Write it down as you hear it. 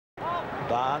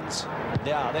Barnes.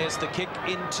 Now there's the kick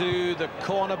into the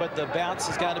corner, but the bounce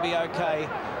is going to be okay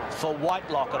for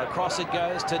Whitelock, and across it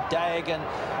goes to Dag, and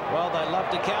well, they love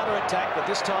to counter-attack, but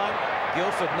this time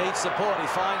Guildford needs support. He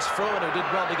finds Fruean, who did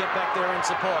well to get back there in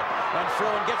support, and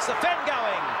Fruean gets the fen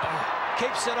going,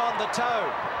 keeps it on the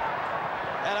toe.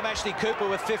 Adam Ashley Cooper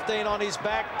with 15 on his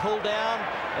back, pulled down,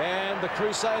 and the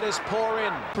Crusaders pour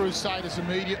in. Crusaders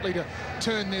immediately to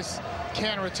turn this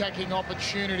counter-attacking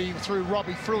opportunity through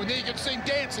Robbie Fruean. There you can see him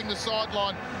dancing the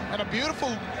sideline, and a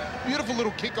beautiful, beautiful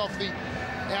little kick off the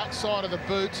outside of the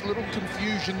boots. A little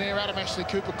confusion there. Adam Ashley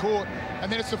Cooper caught,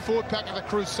 and then it's the forward pack of the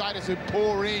Crusaders who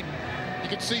pour in. You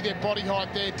can see their body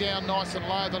height there, down nice and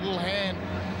low. The little hand,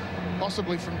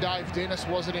 possibly from Dave Dennis,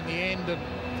 was it in the end? And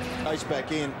Chase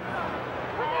back in.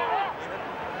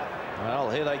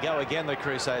 Well, here they go again, the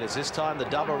Crusaders. This time the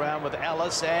double round with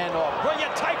Ellis, and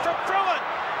brilliant take from Fruean.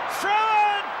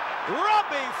 Fruean!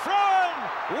 Robbie Fruean!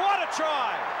 What a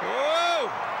try! Whoa!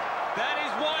 That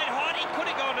is wide hot. He could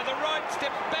have gone to the right,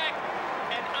 stepped back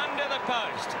and under the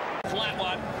post. Flat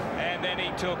one, and then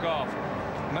he took off.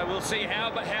 But we'll see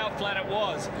how flat it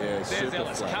was. Yeah, there's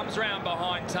Ellis, flat. comes round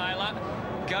behind Taylor,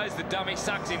 goes the dummy,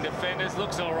 sucks in defenders,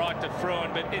 looks all right to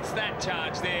Fruean, but it's that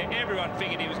charge there. Everyone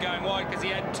figured he was going wide because he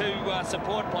had two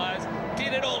support players.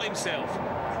 Did it all himself.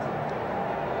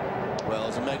 Well, it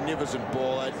was a magnificent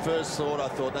ball. At first thought, I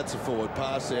thought that's a forward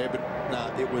pass there, but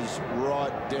no, it was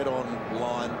right, dead on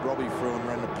line. Robbie Fruean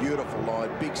ran a beautiful line,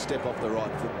 big step off the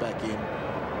right foot back in.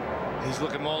 He's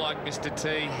looking more like Mr.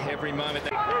 T every moment.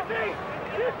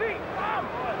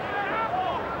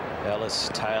 Ellis,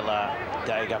 Taylor,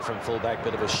 Dag up from fullback,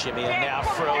 bit of a shimmy, and now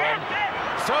Fruean.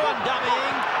 Fruean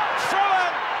dummying.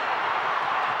 Fruean!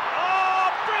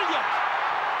 Oh, brilliant!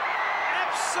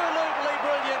 Absolutely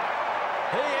brilliant.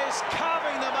 He is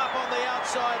carving them up on the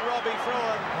outside, Robbie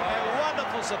Fruean. A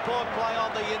wonderful support play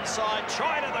on the inside.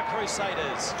 Try to the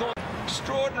Crusaders.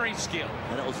 Extraordinary skill.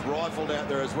 And it was rifled out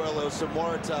there as well. There was some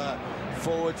Waratah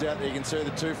forwards out there. You can see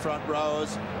the two front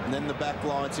rowers and then the back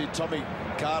lines here. Tommy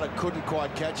Carter couldn't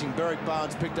quite catch him. Berwick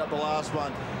Barnes picked up the last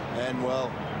one. And,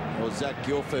 well, it was Zach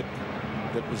Guildford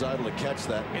that was able to catch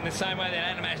that. In the same way that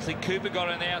Adam Ashley Cooper got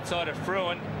on the outside of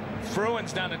Fruean,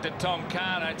 Fruean's done it to Tom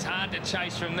Carter. It's hard to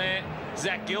chase from there.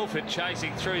 Zach Guildford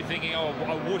chasing through, thinking, oh,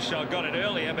 I wish I got it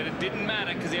earlier, but it didn't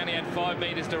matter because he only had 5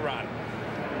 metres to run.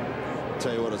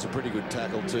 Tell you what, it's a pretty good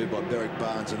tackle too by Berwick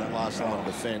Barnes in that last line of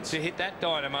defence. To hit that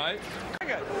dynamo.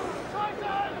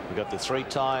 We've got the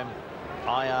 3-time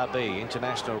IRB,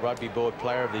 International Rugby Board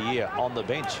Player of the Year, on the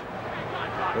bench.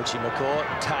 Richie McCaw,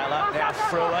 Taylor, now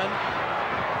Fruean.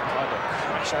 Tried to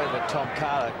crash over Tom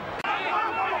Carter.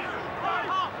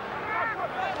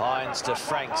 Hines to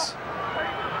Franks.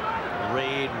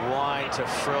 Reed wide to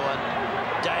Fruean.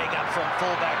 Dag up from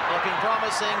fullback, looking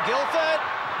promising. Guildford.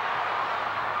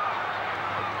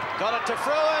 Got it to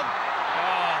Fruean.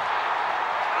 Oh,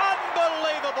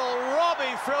 unbelievable,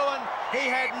 Robbie Fruean. He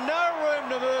had no room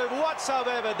to move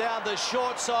whatsoever down the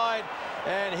short side,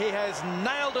 and he has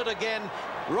nailed it again.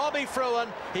 Robbie Fruean,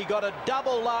 he got a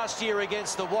double last year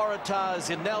against the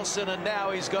Waratahs in Nelson, and now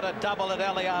he's got a double at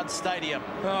Allianz Stadium.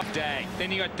 Oh, Dag.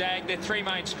 Then you got Dag, they're 3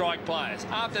 main strike players.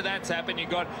 After that's happened, you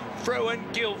got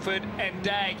Fruean, Guildford and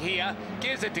Dag here.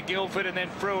 Gives it to Guildford and then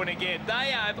Fruean again.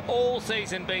 They have all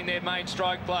season been their main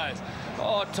strike players.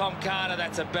 Oh, Tom Carter,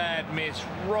 that's a bad miss.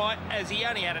 Right as he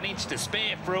only had an inch to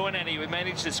spare, Fruean, and he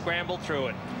managed to scramble through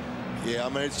it. Yeah, I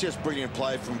mean, it's just brilliant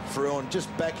play from Fruean,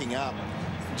 just backing up.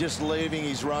 Just leaving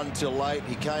his run till late.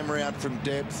 He came around from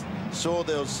depth, saw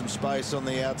there was some space on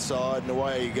the outside, and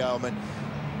away you go. I mean,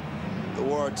 the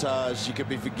Waratahs, you could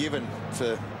be forgiven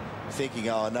for thinking,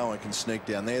 oh, no one can sneak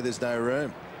down there. There's no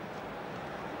room.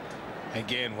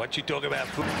 Again, what you talk about?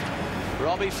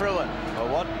 Robbie Fruean, well,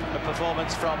 what a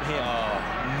performance from him. Oh,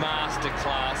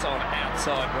 masterclass on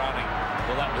outside running.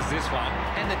 Well, that was this one.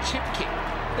 And the chip kick.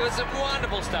 There was some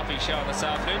wonderful stuff he's showing this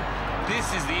afternoon. This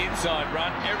is the inside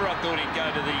run. Everyone thought he'd go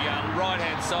to the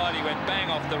right-hand side. He went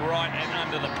bang off the right and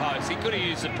under the post. He could have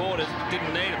used supporters,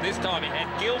 didn't need them. This time he had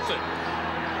Guildford.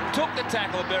 Took the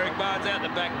tackle of Berwick Barnes out the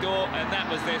back door, and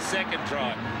that was their second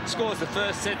try. Scores the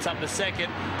first, sets up the second,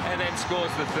 and then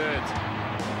scores the third.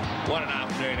 What an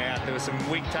afternoon out. There was some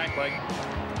weak tackling.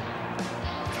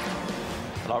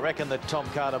 And I reckon that Tom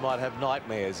Carter might have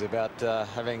nightmares about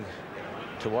having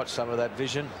to watch some of that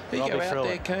vision. Robbie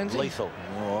Fruean, there, lethal.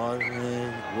 Oh,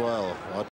 well,